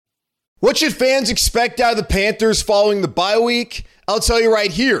What should fans expect out of the Panthers following the bye week? I'll tell you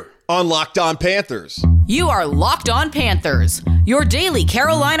right here on Locked On Panthers. You are Locked On Panthers, your daily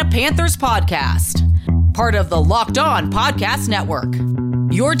Carolina Panthers podcast. Part of the Locked On Podcast Network.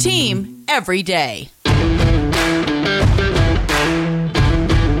 Your team every day.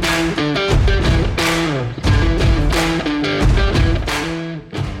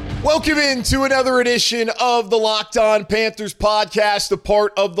 Welcome into another edition of the Locked On Panthers podcast, a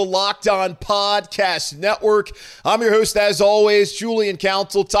part of the Locked On Podcast Network. I'm your host, as always, Julian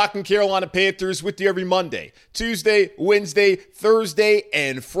Council, talking Carolina Panthers with you every Monday, Tuesday, Wednesday, Thursday,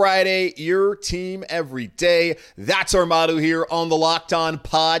 and Friday. Your team every day. That's our motto here on the Locked On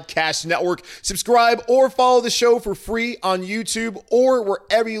Podcast Network. Subscribe or follow the show for free on YouTube or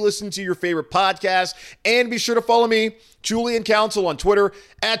wherever you listen to your favorite podcast. And be sure to follow me, Julian Council, on Twitter,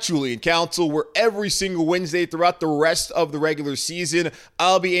 at Julian Council, where every single Wednesday throughout the rest of the regular season,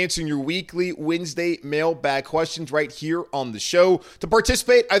 I'll be answering your weekly Wednesday mailbag questions right here on the show. To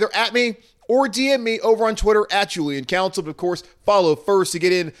participate, either at me or DM me over on Twitter at Julian Council. But of course, follow first to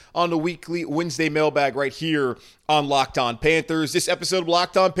get in on the weekly Wednesday mailbag right here on Locked On Panthers. This episode of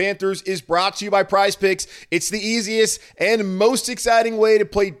Locked On Panthers is brought to you by Prize Picks. It's the easiest and most exciting way to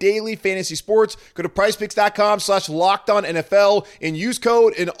play daily fantasy sports. Go to prizepicks.com/LockedOnNFL and use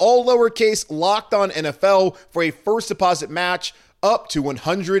code in all lowercase LockedOnNFL for a first deposit match up to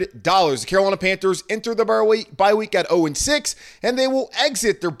 $100. The Carolina Panthers enter the bye week at 0-6, and they will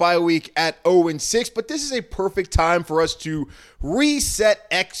exit their bye week at 0-6. But this is a perfect time for us to reset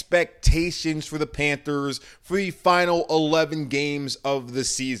expectations for the Panthers for the final 11 games of the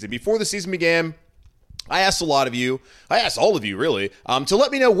season. Before the season began, I asked all of you really, to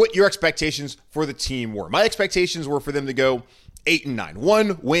let me know what your expectations for the team were. My expectations were for them to go 8-9,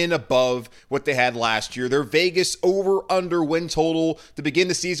 one win above what they had last year. Their Vegas over-under win total to begin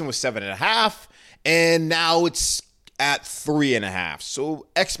the season was 7.5, and now it's at 3.5. So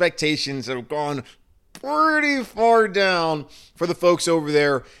expectations have gone pretty far down for the folks over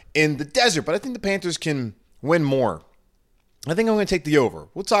there in the desert. But I think the Panthers can win more. I think I'm going to take the over.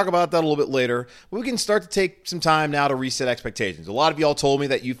 We'll talk about that a little bit later. But we can start to take some time now to reset expectations. A lot of y'all told me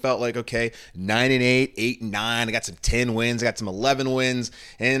that you felt like, okay, 9-8, 8-9. I got some 10 wins. I got some 11 wins.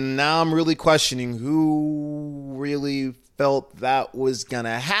 And now I'm really questioning who really felt that was going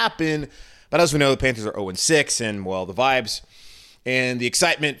to happen. But as we know, the Panthers are 0-6. And, well, the vibes and the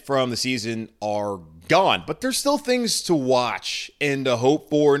excitement from the season are gone. But there's still things to watch and to hope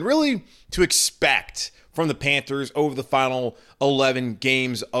for and really to expect from the Panthers over the final 11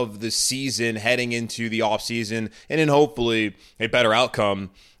 games of the season heading into the offseason, and then hopefully a better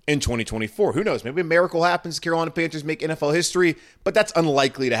outcome in 2024. Who knows? Maybe a miracle happens. Carolina Panthers make NFL history, but that's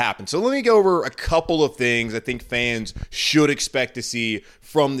unlikely to happen. So let me go over a couple of things I think fans should expect to see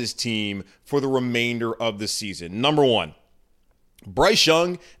from this team for the remainder of the season. Number one, Bryce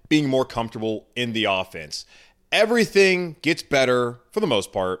Young being more comfortable in the offense. Everything gets better, for the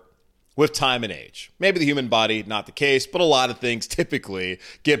most part, with time and age. Maybe the human body, not the case, but a lot of things typically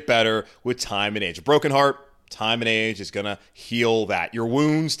get better with time and age. A broken heart, time and age is going to heal that. Your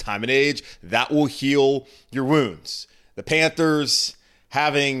wounds, time and age, that will heal your wounds. The Panthers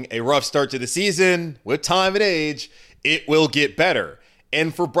having a rough start to the season with time and age, it will get better.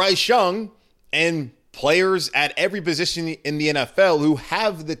 And for Bryce Young and players at every position in the NFL who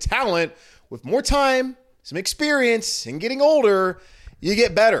have the talent, with more time, some experience, and getting older, you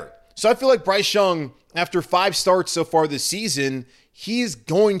get better. So I feel like Bryce Young, after 5 starts so far this season, he's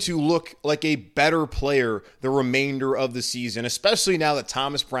going to look like a better player the remainder of the season, especially now that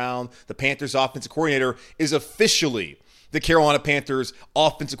Thomas Brown, the Panthers offensive coordinator, is officially the Carolina Panthers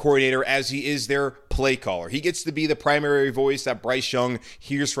offensive coordinator, as he is their play caller. He gets to be the primary voice that Bryce Young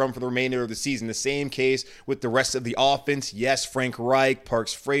hears from for the remainder of the season. The same case with the rest of the offense. Yes, Frank Reich,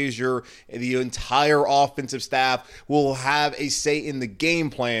 Parks Frazier, the entire offensive staff will have a say in the game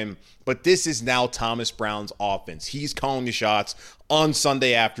plan, but this is now Thomas Brown's offense. He's calling the shots on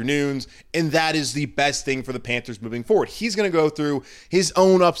Sunday afternoons, and that is the best thing for the Panthers moving forward. He's going to go through his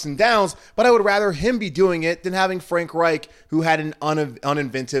own ups and downs, but I would rather him be doing it than having Frank Reich, who had an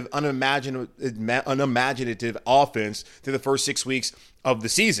unimaginative offense through the first 6 weeks of the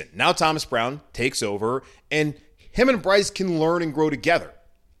season. Now Thomas Brown takes over, and him and Bryce can learn and grow together,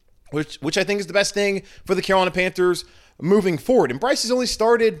 which I think is the best thing for the Carolina Panthers moving forward. And Bryce has only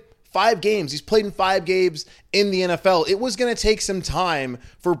started 5 games. He's played in 5 games in the NFL. It was going to take some time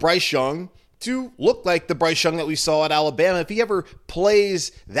for Bryce Young to look like the Bryce Young that we saw at Alabama if he ever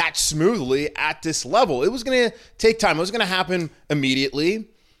plays that smoothly at this level. It was going to take time. It was going to happen immediately.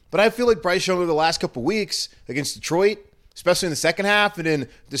 But I feel like Bryce Young over the last couple weeks against Detroit, especially in the second half and in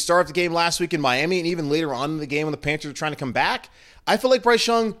the start of the game last week in Miami and even later on in the game when the Panthers were trying to come back, I feel like Bryce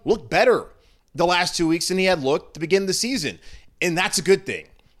Young looked better the last 2 weeks than he had looked to begin the season. And that's a good thing.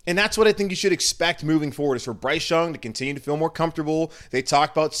 And that's what I think you should expect moving forward, is for Bryce Young to continue to feel more comfortable. They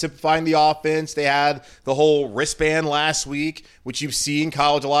talked about simplifying the offense. They had the whole wristband last week, which you see in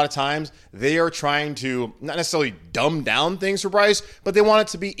college a lot of times. They are trying to not necessarily dumb down things for Bryce, but they want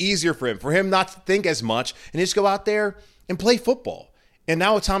it to be easier for him not to think as much and just go out there and play football. And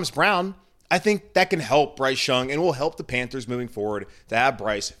now with Thomas Brown, I think that can help Bryce Young and will help the Panthers moving forward to have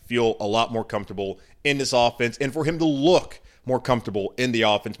Bryce feel a lot more comfortable in this offense and for him to look more comfortable in the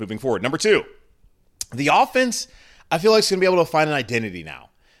offense moving forward. Number 2, the offense, I feel like, is going to be able to find an identity now.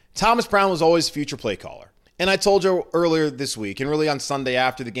 Thomas Brown was always a future play caller. And I told you earlier this week, and really on Sunday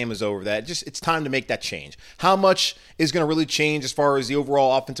after the game was over, that it's time to make that change. How much is going to really change as far as the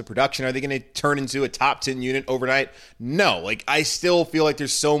overall offensive production? Are they going to turn into a top 10 unit overnight? No. I still feel like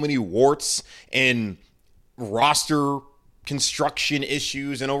there's so many warts and roster construction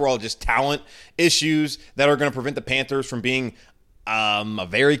issues and overall just talent issues that are going to prevent the Panthers from being a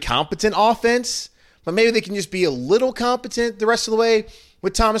very competent offense. But maybe they can just be a little competent the rest of the way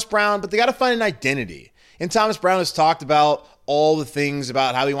with Thomas Brown. But they got to find an identity. And Thomas Brown has talked about all the things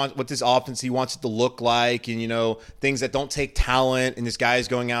about how he wants, what this offense he wants it to look like, and things that don't take talent. And this guy is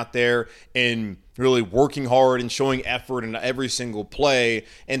going out there and really working hard and showing effort in every single play,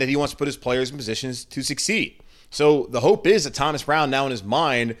 and that he wants to put his players in positions to succeed. So the hope is that Thomas Brown now in his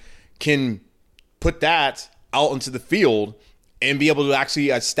mind can put that out into the field and be able to actually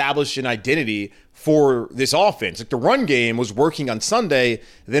establish an identity for this offense. Like the run game was working on Sunday,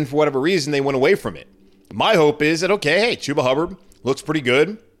 then for whatever reason they went away from it. My hope is that, okay, hey, Chuba Hubbard looks pretty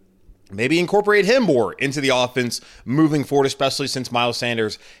good. Maybe incorporate him more into the offense moving forward, especially since Miles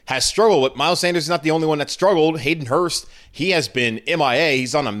Sanders has struggled. But Miles Sanders is not the only one that struggled. Hayden Hurst, he has been MIA.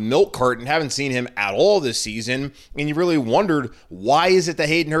 He's on a milk carton. Haven't seen him at all this season. And you really wondered, why is it that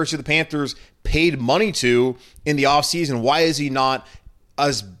Hayden Hurst, who the Panthers paid money to in the offseason, why is he not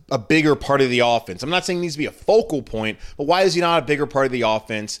as a bigger part of the offense? I'm not saying he needs to be a focal point, but why is he not a bigger part of the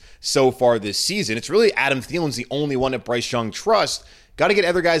offense so far this season? It's really Adam Thielen's the only one that Bryce Young trusts. Got to get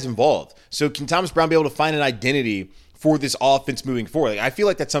other guys involved. So can Thomas Brown be able to find an identity for this offense moving forward? I feel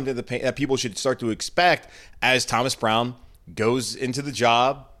like that's something that people should start to expect as Thomas Brown goes into the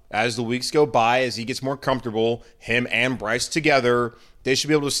job, as the weeks go by, as he gets more comfortable, him and Bryce together, they should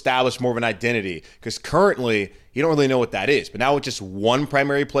be able to establish more of an identity, because currently you don't really know what that is. But now with just one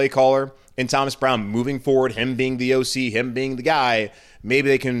primary play caller and Thomas Brown moving forward, him being the OC, him being the guy, maybe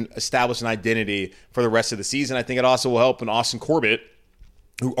they can establish an identity for the rest of the season. I think it also will help in Austin Corbett,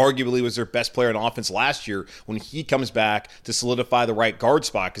 who arguably was their best player in offense last year, when he comes back to solidify the right guard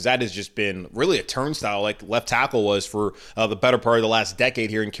spot, because that has just been really a turnstile like left tackle was for the better part of the last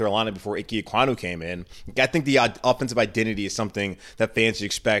decade here in Carolina before Ike Ekwonu came in. I think the offensive identity is something that fans should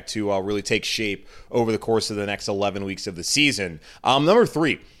expect to really take shape over the course of the next 11 weeks of the season. Number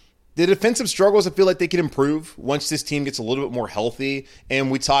 3. The defensive struggles, I feel like they can improve once this team gets a little bit more healthy.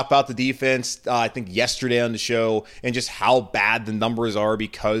 And we talked about the defense, I think, yesterday on the show, and just how bad the numbers are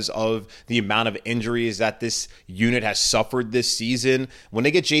because of the amount of injuries that this unit has suffered this season. When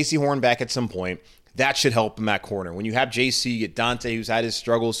they get J.C. Horn back at some point, that should help in that corner. When you have J.C., get Dante, who's had his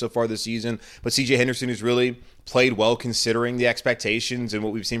struggles so far this season, but C.J. Henderson, who's really played well considering the expectations and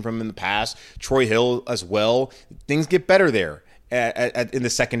what we've seen from him in the past, Troy Hill as well, things get better there in the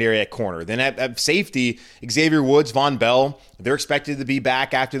secondary at corner. Then at safety, Xavier Woods, Von Bell, they're expected to be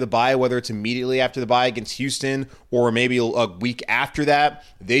back after the bye, whether it's immediately after the bye against Houston or maybe a week after that.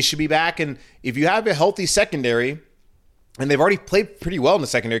 They should be back. And if you have a healthy secondary, and they've already played pretty well in the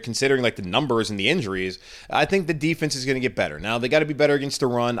secondary considering like the numbers and the injuries, I think the defense is going to get better. Now, they got to be better against the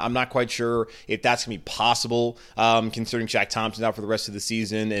run. I'm not quite sure if that's going to be possible considering Shaq Thompson's out for the rest of the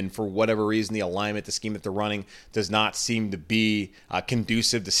season, and for whatever reason, the alignment, the scheme that they're running does not seem to be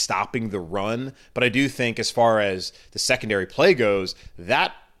conducive to stopping the run. But I do think as far as the secondary play goes,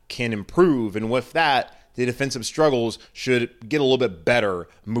 that can improve. And with that, the defensive struggles should get a little bit better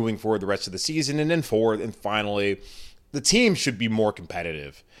moving forward the rest of the season. And then forward, and finally, the team should be more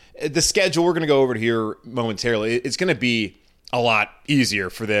competitive. The schedule, we're going to go over it here momentarily, it's going to be a lot easier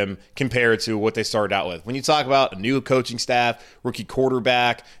for them compared to what they started out with. When you talk about a new coaching staff, rookie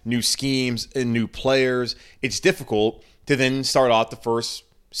quarterback, new schemes, and new players, it's difficult to then start off the first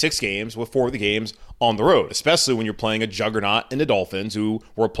 6 games with 4 of the games on the road, especially when you're playing a juggernaut in the Dolphins, who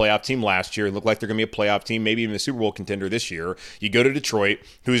were a playoff team last year and look like they're going to be a playoff team, maybe even a Super Bowl contender this year. You go to Detroit,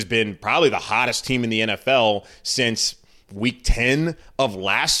 who's been probably the hottest team in the NFL since week 10 of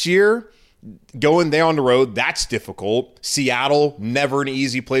last year. Going there on the road, that's difficult. Seattle, never an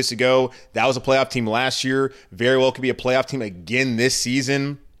easy place to go. That was a playoff team last year. Very well could be a playoff team again this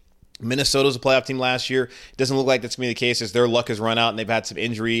season. Minnesota's a playoff team last year. It doesn't look like that's going to be the case as their luck has run out and they've had some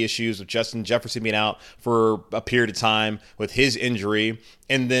injury issues with Justin Jefferson being out for a period of time with his injury.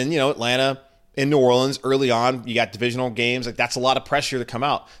 And then, Atlanta and New Orleans early on, you got divisional games. Like, that's a lot of pressure to come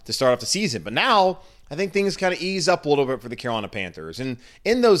out to start off the season. But now I think things kind of ease up a little bit for the Carolina Panthers. And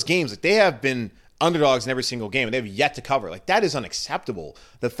in those games, they have been underdogs in every single game, and they've yet to cover. That is unacceptable.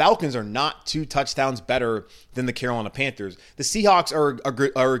 The Falcons are not 2 touchdowns better than the Carolina Panthers. The Seahawks are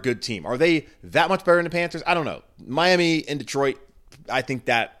a good team. Are they that much better than the Panthers? I don't know. Miami and Detroit, I think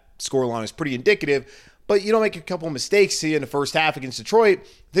that scoreline is pretty indicative, but you don't make a couple of mistakes in the first half against Detroit,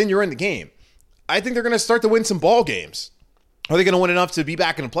 then you're in the game. I think they're going to start to win some ball games. Are they going to win enough to be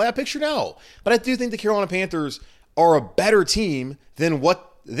back in the playoff picture? No. But I do think the Carolina Panthers are a better team than what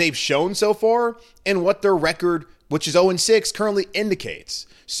they've shown so far and what their record, which is 0-6, currently indicates.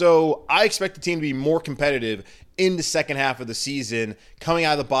 So I expect the team to be more competitive in the second half of the season, coming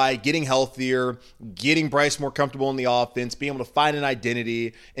out of the bye, getting healthier, getting Bryce more comfortable in the offense, being able to find an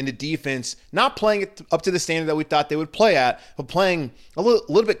identity in the defense, not playing it up to the standard that we thought they would play at, but playing a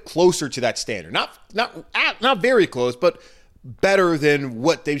little bit closer to that standard. Not very close, but better than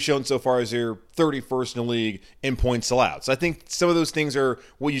what they've shown so far as their 31st in the league in points allowed. So I think some of those things are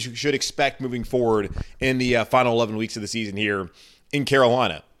what you should expect moving forward in the final 11 weeks of the season here in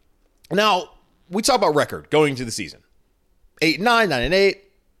Carolina. Now, we talk about record going into the season. 8-9, 9-8,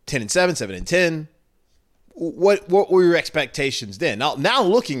 10-7, 7-10. What were your expectations then? Now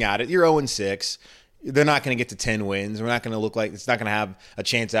looking at it, you're 0-6. They're not going to get to 10 wins. We're not going to look like it's not going to have a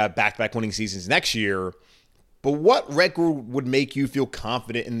chance to have back-to-back winning seasons next year. But what record would make you feel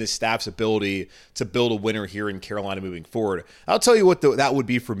confident in this staff's ability to build a winner here in Carolina moving forward? I'll tell you what that would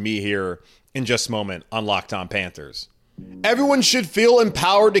be for me here in just a moment on Locked On Panthers. Everyone should feel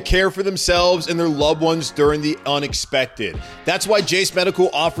empowered to care for themselves and their loved ones during the unexpected. That's why Jace Medical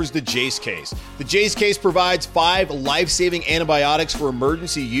offers the Jace Case. The Jace Case provides 5 life-saving antibiotics for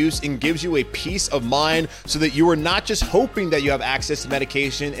emergency use and gives you a peace of mind so that you are not just hoping that you have access to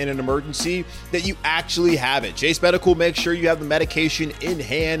medication in an emergency, that you actually have it. Jace Medical makes sure you have the medication in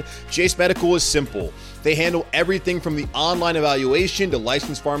hand. Jace Medical is simple. They handle everything from the online evaluation to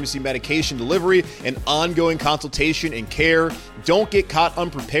licensed pharmacy medication delivery and ongoing consultation and care. Don't get caught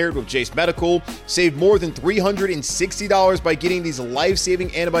unprepared with Jace Medical. Save more than $360 by getting these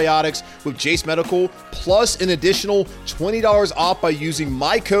life-saving antibiotics with Jace Medical, plus an additional $20 off by using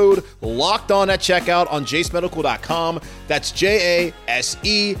my code LOCKEDON at checkout on jacemedical.com. That's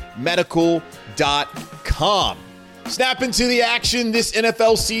JASE medical.com. Snap into the action this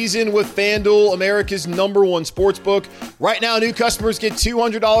NFL season with FanDuel, America's #1 sportsbook. Right now, new customers get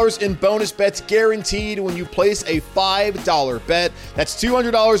 $200 in bonus bets guaranteed when you place a $5 bet. That's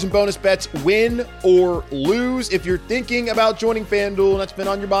 $200 in bonus bets, win or lose. If you're thinking about joining FanDuel and that's been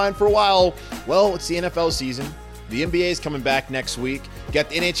on your mind for a while, well, it's the NFL season. The NBA is coming back next week. You got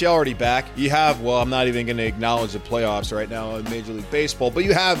the NHL already back. You have, I'm not even going to acknowledge the playoffs right now in Major League Baseball, but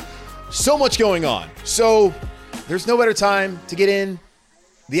you have so much going on. So there's no better time to get in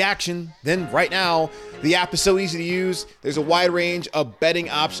the action than right now. The app is so easy to use. There's a wide range of betting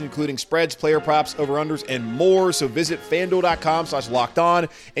options, including spreads, player props, over-unders, and more. So visit FanDuel.com/lockedon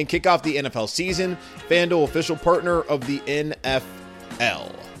and kick off the NFL season. FanDuel, official partner of the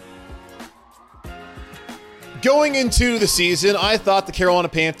NFL. Going into the season, I thought the Carolina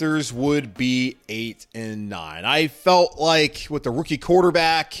Panthers would be 8-9. I felt like with the rookie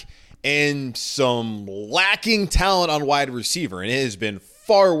quarterback and some lacking talent on wide receiver, and it has been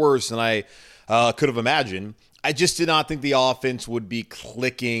far worse than I could have imagined. I just did not think the offense would be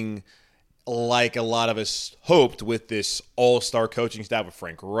clicking like a lot of us hoped with this all-star coaching staff with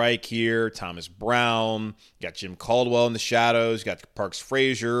Frank Reich here, Thomas Brown, you got Jim Caldwell in the shadows, you got Parks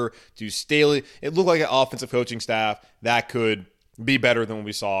Frazier, Deuce Staley. It looked like an offensive coaching staff that could be better than what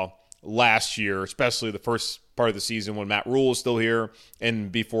we saw last year, especially the first part of the season when Matt Rule was still here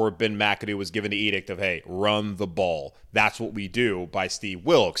and before Ben McAdoo was given the edict of, hey, run the ball. That's what we do by Steve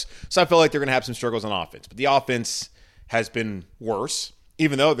Wilkes. So I feel like they're going to have some struggles on offense. But the offense has been worse,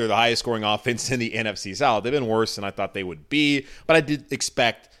 even though they're the highest scoring offense in the NFC South. They've been worse than I thought they would be. But I did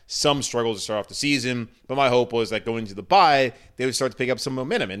expect some struggles to start off the season. But my hope was that going into the bye, they would start to pick up some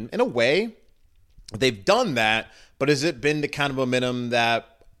momentum. And in a way, they've done that. But has it been the kind of momentum that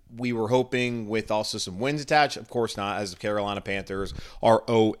we were hoping with also some wins attached? Of course not, as the Carolina Panthers are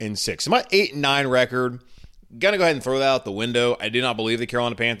 0-6. So my 8-9 record, going to go ahead and throw that out the window. I do not believe the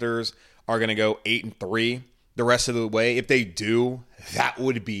Carolina Panthers are going to go 8-3 the the rest of the way. If they do, that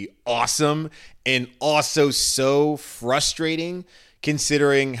would be awesome, and also so frustrating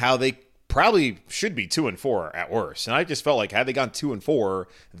considering how they probably should be 2-4 at worst. And I just felt like had they gone 2-4,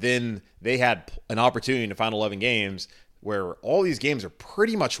 then they had an opportunity in the final 11 games where all these games are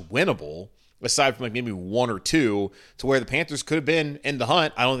pretty much winnable, aside from like maybe one or two, to where the Panthers could have been in the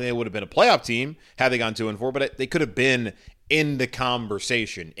hunt. I don't think they would have been a playoff team had they gone 2-4, but they could have been in the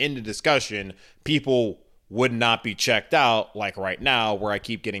conversation, in the discussion. People would not be checked out like right now, where I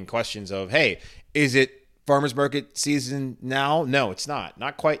keep getting questions of, hey, is it farmers market season now? No, it's not.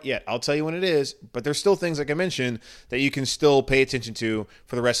 Not quite yet. I'll tell you when it is, but there's still things, like I mentioned, that you can still pay attention to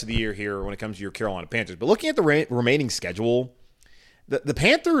for the rest of the year here when it comes to your Carolina Panthers. But looking at the remaining schedule, the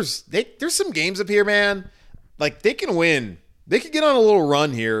Panthers, there's some games up here, man. Like, they can win. They could get on a little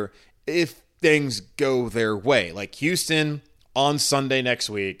run here if things go their way. Like Houston on Sunday next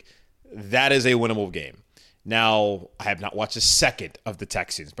week, that is a winnable game. Now, I have not watched a second of the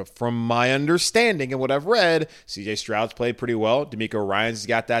Texans, but from my understanding and what I've read, CJ Stroud's played pretty well. D'Amico Ryans has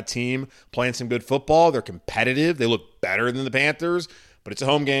got that team playing some good football. They're competitive. They look better than the Panthers, but it's a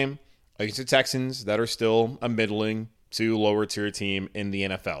home game against the Texans that are still a middling to lower tier team in the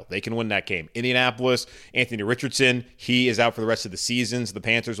NFL. They can win that game. Indianapolis, Anthony Richardson, he is out for the rest of the season. So the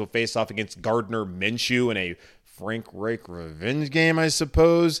Panthers will face off against Gardner Minshew in a Frank Reich revenge game, I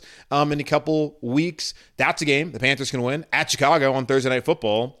suppose, in a couple weeks. That's a game the Panthers can win. At Chicago on Thursday Night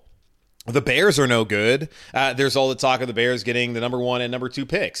Football, the Bears are no good. There's all the talk of the Bears getting the number 1 and number 2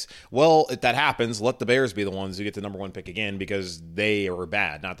 picks. Well, if that happens, let the Bears be the ones who get the number 1 pick again, because they are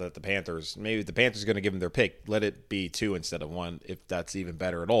bad. Not that the Panthers, maybe the Panthers are going to give them their pick. Let it be 2 instead of 1, if that's even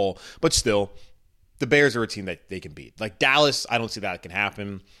better at all. But still, the Bears are a team that they can beat. Like Dallas, I don't see that can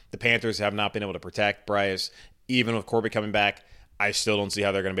happen. The Panthers have not been able to protect Bryce. Even with Corbett coming back, I still don't see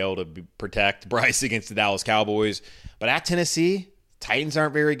how they're going to be able to protect Bryce against the Dallas Cowboys. But at Tennessee, Titans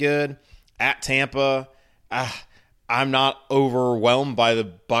aren't very good. At Tampa, I'm not overwhelmed by the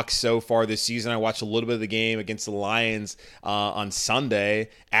Bucs so far this season. I watched a little bit of the game against the Lions on Sunday.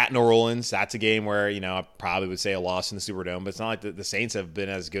 At New Orleans, that's a game where, I probably would say a loss in the Superdome, but it's not like the Saints have been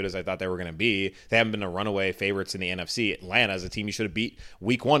as good as I thought they were going to be. They haven't been a runaway favorites in the NFC. Atlanta is a team you should have beat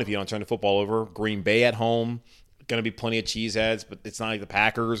week 1 if you don't turn the football over. Green Bay at home, going to be plenty of cheeseheads, but it's not like the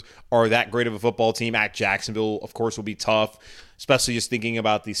Packers are that great of a football team. At Jacksonville, of course, will be tough, especially just thinking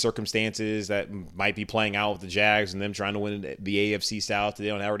about the circumstances that might be playing out with the Jags and them trying to win the AFC South. They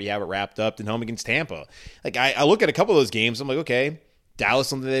don't already have it wrapped up. Then home against Tampa. Like, I look at a couple of those games, I'm like, okay, Dallas,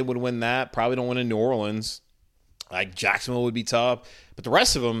 something they would win that. Probably don't win in New Orleans. Like, Jacksonville would be tough. But the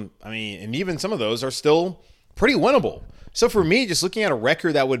rest of them, and even some of those are still pretty winnable. So for me, just looking at a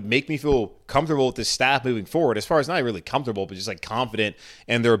record that would make me feel comfortable with this staff moving forward, as far as not really comfortable, but just like confident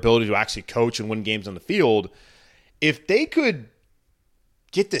in their ability to actually coach and win games on the field, if they could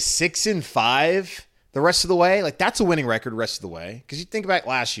get to 6-5 the rest of the way, like that's a winning record the rest of the way. Because you think about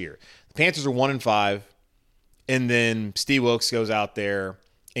last year, the Panthers are 1-5, and then Steve Wilkes goes out there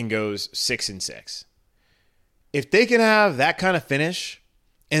and goes 6-6. If they can have that kind of finish,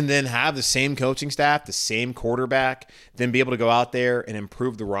 and then have the same coaching staff, the same quarterback, then be able to go out there and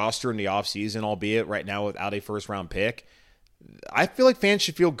improve the roster in the offseason, albeit right now without a first-round pick, I feel like fans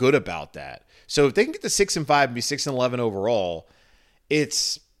should feel good about that. So if they can get to 6-5 and be 6-11 overall,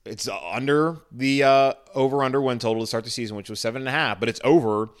 it's under the over-under win total to start the season, which was 7.5, but it's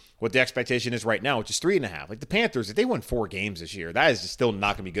over what the expectation is right now, which is 3.5. Like the Panthers, if they win 4 games this year, that is just still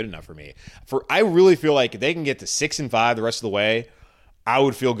not going to be good enough for me. I really feel like if they can get to 6-5 the rest of the way, I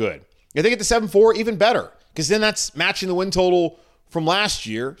would feel good. If they get to 7-4, even better, because then that's matching the win total from last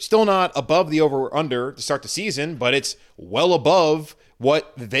year. Still not above the over-under to start the season, but it's well above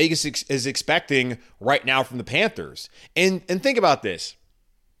what Vegas is expecting right now from the Panthers. And think about this.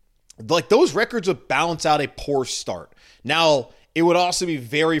 Like, those records would balance out a poor start. Now, it would also be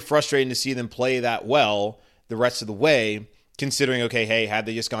very frustrating to see them play that well the rest of the way, considering, okay, hey, had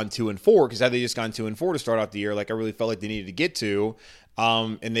they just gone 2-4, because had they just gone 2-4 to start out the year, like I really felt like they needed to get to,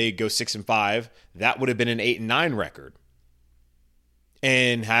 and they go 6-5, that would have been an 8-9 record.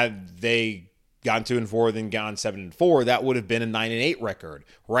 And had they gone 2-4, then gone 7-4, that would have been a 9-8 record,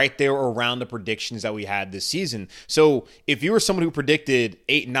 right there around the predictions that we had this season. So if you were someone who predicted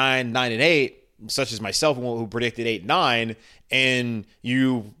 8-9, 9-8, such as myself, who predicted 8-9, and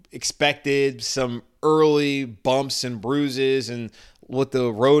you expected some early bumps and bruises and with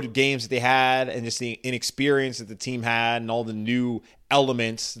the road games that they had and just the inexperience that the team had and all the new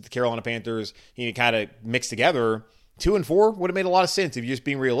elements that the Carolina Panthers kind of mixed together, 2-4 would have made a lot of sense if you're just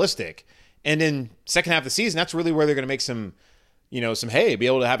being realistic. And then second half of the season, that's really where they're going to make some hay, be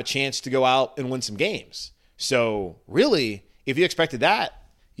able to have a chance to go out and win some games. So really, if you expected that,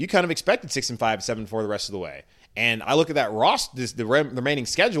 you kind of expected 6-5, 7-4 the rest of the way. And I look at that the remaining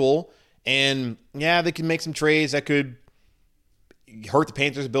schedule, and yeah, they can make some trades that could hurt the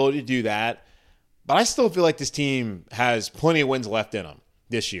Panthers' ability to do that. But I still feel like this team has plenty of wins left in them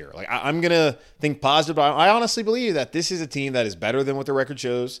this year. Like I'm going to think positive, but I honestly believe that this is a team that is better than what their record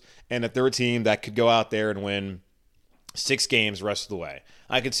shows, and that they're a team that could go out there and win 6 games the rest of the way.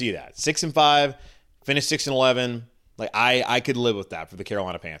 I could see that. 6-5, finish 6-11. Like I could live with that for the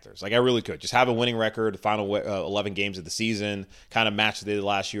Carolina Panthers. Like I really could. Just have a winning record, the final 11 games of the season, kind of match what they did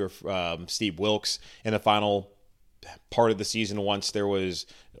last year with Steve Wilkes in the final part of the season. Once there was,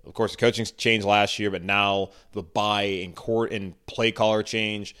 of course, the coaching change last year, but now the bye in court and play caller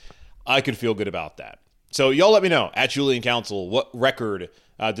change. I could feel good about that. So y'all let me know at Julian Council, what record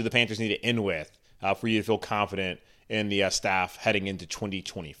do the Panthers need to end with for you to feel confident in the staff heading into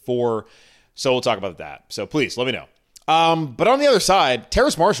 2024. So we'll talk about that. So please let me know. But on the other side,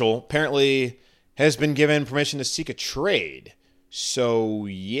 Terrace Marshall apparently has been given permission to seek a trade. So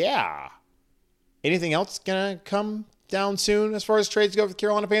yeah. Anything else going to come down soon as far as trades go for the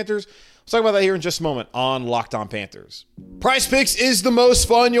Carolina Panthers? Let's talk about that here in just a moment on Locked On Panthers. Prize Picks is the most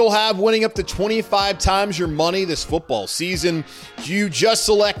fun you'll have, winning up to 25 times your money this football season. You just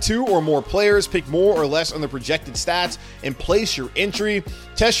select 2 or more players, pick more or less on the projected stats, and place your entry.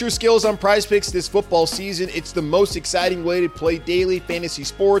 Test your skills on Prize Picks this football season. It's the most exciting way to play daily fantasy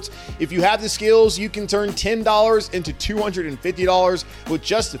sports. If you have the skills, you can turn $10 into $250 with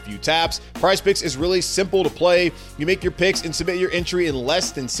just a few taps. Prize Picks is really simple to play. You make your picks and submit your entry in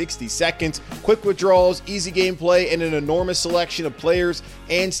less than 60 seconds. Quick withdrawals, easy gameplay, and an enormous selection of players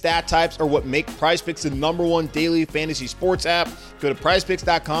and stat types are what make Prize Picks the #1 daily fantasy sports app. Go to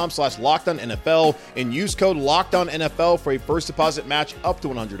prizepicks.com/LockedOnNFL and use code LockedOnNFL for a first deposit match up to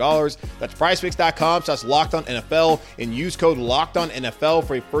 $100. That's prizepicks.com/LockedOnNFL and use code LockedOnNFL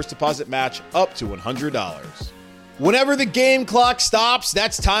for a first deposit match up to $100. Whenever the game clock stops,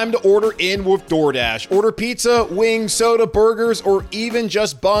 that's time to order in with DoorDash. Order pizza, wings, soda, burgers, or even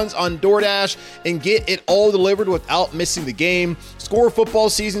just buns on DoorDash and get it all delivered without missing the game. Score football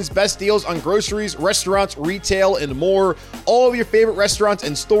season's best deals on groceries, restaurants, retail, and more. All of your favorite restaurants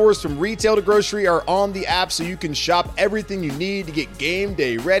and stores from retail to grocery are on the app, so you can shop everything you need to get game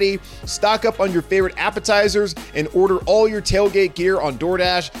day ready. Stock up on your favorite appetizers and order all your tailgate gear on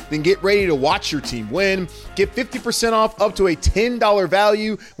DoorDash. Then get ready to watch your team win. Get 50% off up to a $10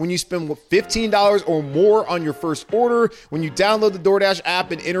 value when you spend $15 or more on your first order when you download the DoorDash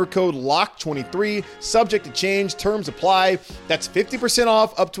app and enter code LOCK23. Subject to change, terms apply. That's 50%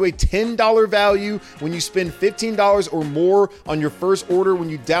 off up to a $10 value when you spend $15 or more on your first order when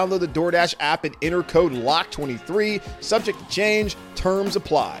you download the DoorDash app and enter code LOCK23. Subject to change, terms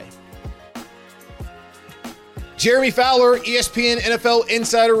apply. Jeremy Fowler, ESPN NFL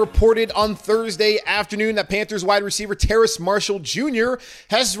Insider, reported on Thursday afternoon that Panthers wide receiver Terrace Marshall Jr.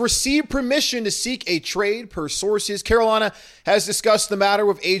 has received permission to seek a trade per sources. Carolina has discussed the matter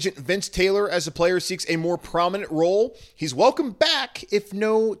with agent Vince Taylor as the player seeks a more prominent role. He's welcome back if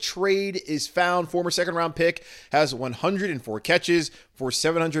no trade is found. Former second-round pick has 104 catches for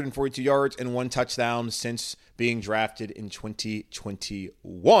 742 yards and 1 touchdown since being drafted in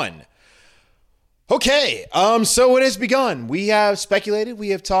 2021. Okay, so it has begun. We have speculated, we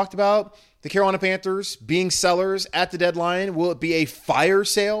have talked about the Carolina Panthers being sellers at the deadline. Will it be a fire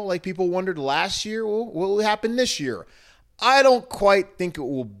sale like people wondered last year? Will it happen this year? I don't quite think it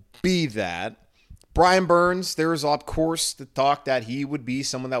will be that. Brian Burns, there's of course the talk that he would be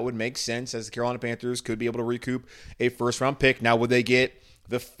someone that would make sense, as the Carolina Panthers could be able to recoup a first-round pick. Now, would they get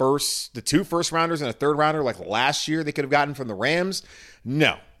the 2 first-rounders and a third-rounder like last year they could have gotten from the Rams?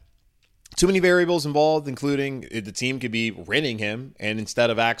 No. Too many variables involved, including the team could be renting him, and instead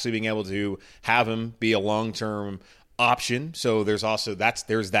of actually being able to have him be a long-term option. So there's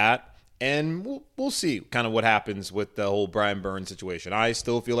that. And we'll see kind of what happens with the whole Brian Burns situation. I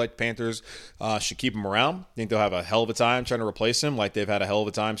still feel like the Panthers should keep him around. I think they'll have a hell of a time trying to replace him, like they've had a hell of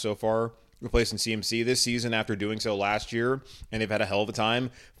a time so far replacing CMC this season after doing so last year. And they've had a hell of a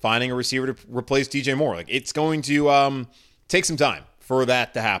time finding a receiver to replace DJ Moore. Like, it's going to take some time for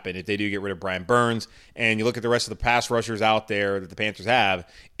that to happen if they do get rid of Brian Burns. And you look at the rest of the pass rushers out there that the Panthers have,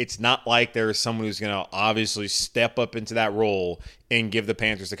 it's not like there's someone who's going to obviously step up into that role and give the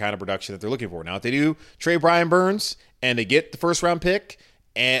Panthers the kind of production that they're looking for. Now, if they do trade Brian Burns and they get the first round pick,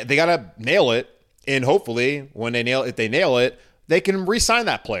 and they got to nail it, and hopefully if they nail it, they can re-sign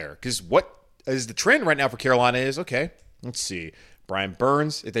that player. Because what is the trend right now for Carolina is, okay, let's see. Brian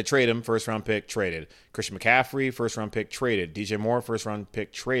Burns, if they trade him, first-round pick, traded. Christian McCaffrey, first-round pick, traded. DJ Moore, first-round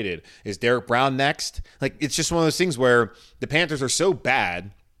pick, traded. Is Derek Brown next? Like, it's just one of those things where the Panthers are so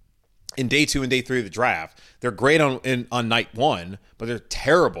bad in day 2 and day 3 of the draft. They're great on night 1, but they're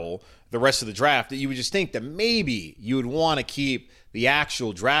terrible the rest of the draft, that you would just think that maybe you would want to keep the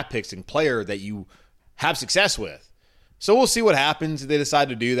actual draft picks and player that you have success with. So we'll see what happens if they decide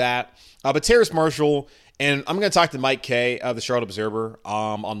to do that. But Terrace Marshall, and I'm going to talk to Mike Kay of the Charlotte Observer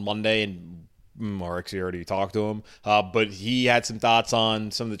on Monday, and Mark's already talked to him, but he had some thoughts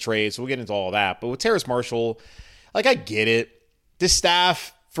on some of the trades, so we'll get into all of that. But with Terrace Marshall, like, I get it. This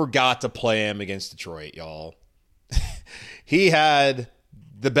staff forgot to play him against Detroit, y'all. He had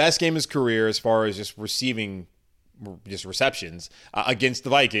the best game of his career as far as just receptions against the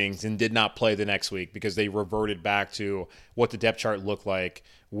Vikings, and did not play the next week because they reverted back to what the depth chart looked like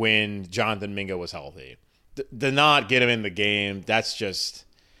when Jonathan Mingo was healthy. To not get him in the game, that's just,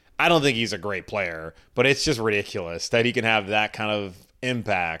 I don't think he's a great player, but it's just ridiculous that he can have that kind of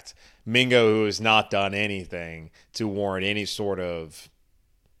impact. Mingo, who has not done anything to warrant any sort of,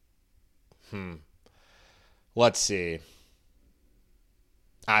 let's see.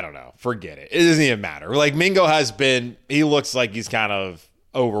 I don't know. Forget it. It doesn't even matter. Like, Mingo he looks like he's kind of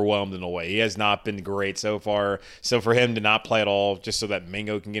overwhelmed in a way. He has not been great so far. So for him to not play at all just so that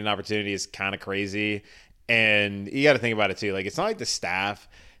Mingo can get an opportunity is kind of crazy. And you got to think about it too. Like, it's not like the staff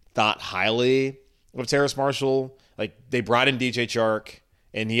thought highly of Terrace Marshall. Like, they brought in DJ Chark,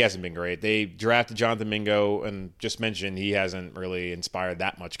 and he hasn't been great. They drafted Jonathan Mingo, and just mentioned he hasn't really inspired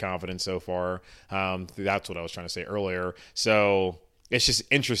that much confidence so far. That's what I was trying to say earlier. So it's just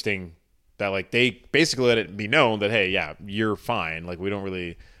interesting that, like, they basically let it be known that, hey, yeah, you're fine. Like, we don't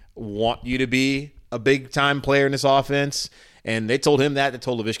really want you to be a big-time player in this offense. And they told him that. They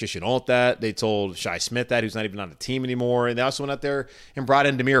told Laviska Shenault that. They told Shai Smith that, who's not even on the team anymore. And they also went out there and brought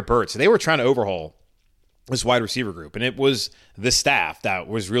in Demir Burt. So they were trying to overhaul this wide receiver group. And it was the staff that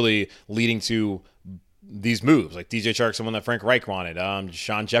was really leading to these moves. Like DJ Chark, someone that Frank Reich wanted.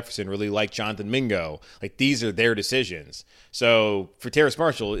 Sean Jefferson really liked Jonathan Mingo. Like, these are their decisions. So for Terrace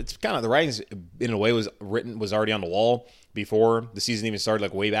Marshall, it's kind of, the writing in a way was already on the wall before the season even started,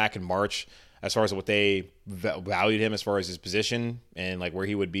 like way back in March, as far as what they valued him as far as his position and like where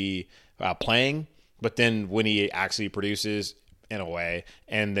he would be playing. But then when he actually produces in a way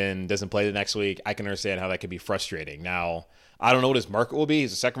and then doesn't play the next week, I can understand how that could be frustrating. Now, I don't know what his market will be.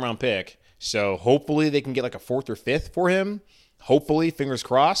 He's a second-round pick. So hopefully they can get like a 4th or 5th for him. Hopefully, fingers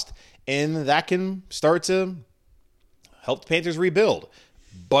crossed. And that can start to help the Panthers rebuild.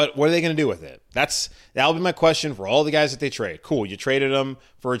 But what are they going to do with it? That'll be my question for all the guys that they trade. Cool, you traded them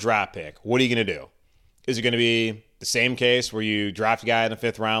for a draft pick. What are you going to do? Is it going to be the same case where you draft a guy in the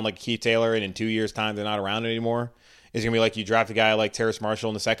 5th round like Keith Taylor, and in 2 years' time they're not around anymore? Is it going to be like you draft a guy like Terrace Marshall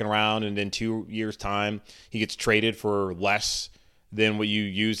in the 2nd round, and in 2 years' time he gets traded for less than what you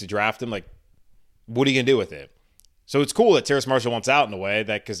used to draft him? Like, what are you going to do with it? So it's cool that Terrace Marshall wants out in a way,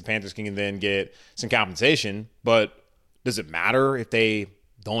 that because the Panthers can then get some compensation, but does it matter if they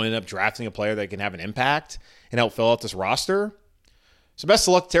don't end up drafting a player that can have an impact and help fill out this roster? So best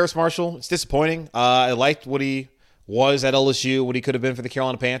of luck to Terrace Marshall. It's disappointing. I liked what he was at LSU, what he could have been for the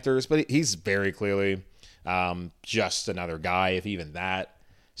Carolina Panthers, but he's very clearly just another guy, if even that.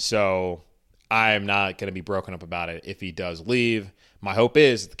 So I'm not going to be broken up about it if he does leave. My hope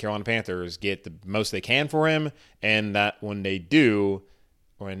is that the Carolina Panthers get the most they can for him, and that when they do,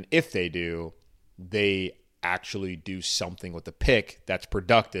 or if they do, they actually do something with the pick that's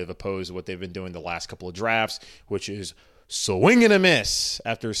productive, opposed to what they've been doing the last couple of drafts, which is swing and a miss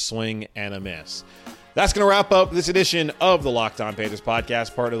after swing and a miss. That's going to wrap up this edition of the Locked On Panthers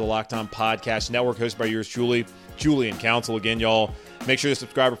podcast, part of the Locked On Podcast Network, hosted by yours truly, Julian Council. Again, y'all, make sure to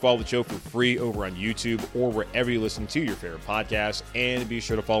subscribe or follow the show for free over on YouTube or wherever you listen to your favorite podcasts. And be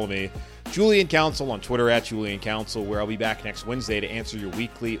sure to follow me, Julian Council, on Twitter at Julian Council, where I'll be back next Wednesday to answer your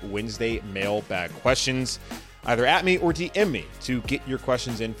weekly Wednesday mailbag questions. Either at me or DM me to get your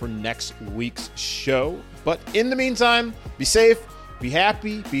questions in for next week's show. But in the meantime, be safe, be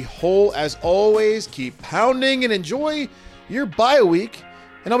happy, be whole as always. Keep pounding and enjoy your bye week.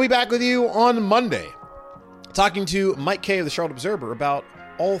 And I'll be back with you on Monday, talking to Mike Kay of the Charlotte Observer about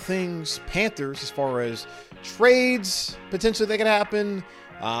all things Panthers as far as trades potentially that could happen,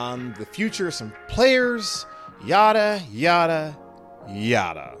 the future, some players, yada, yada,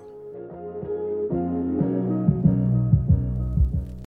 yada.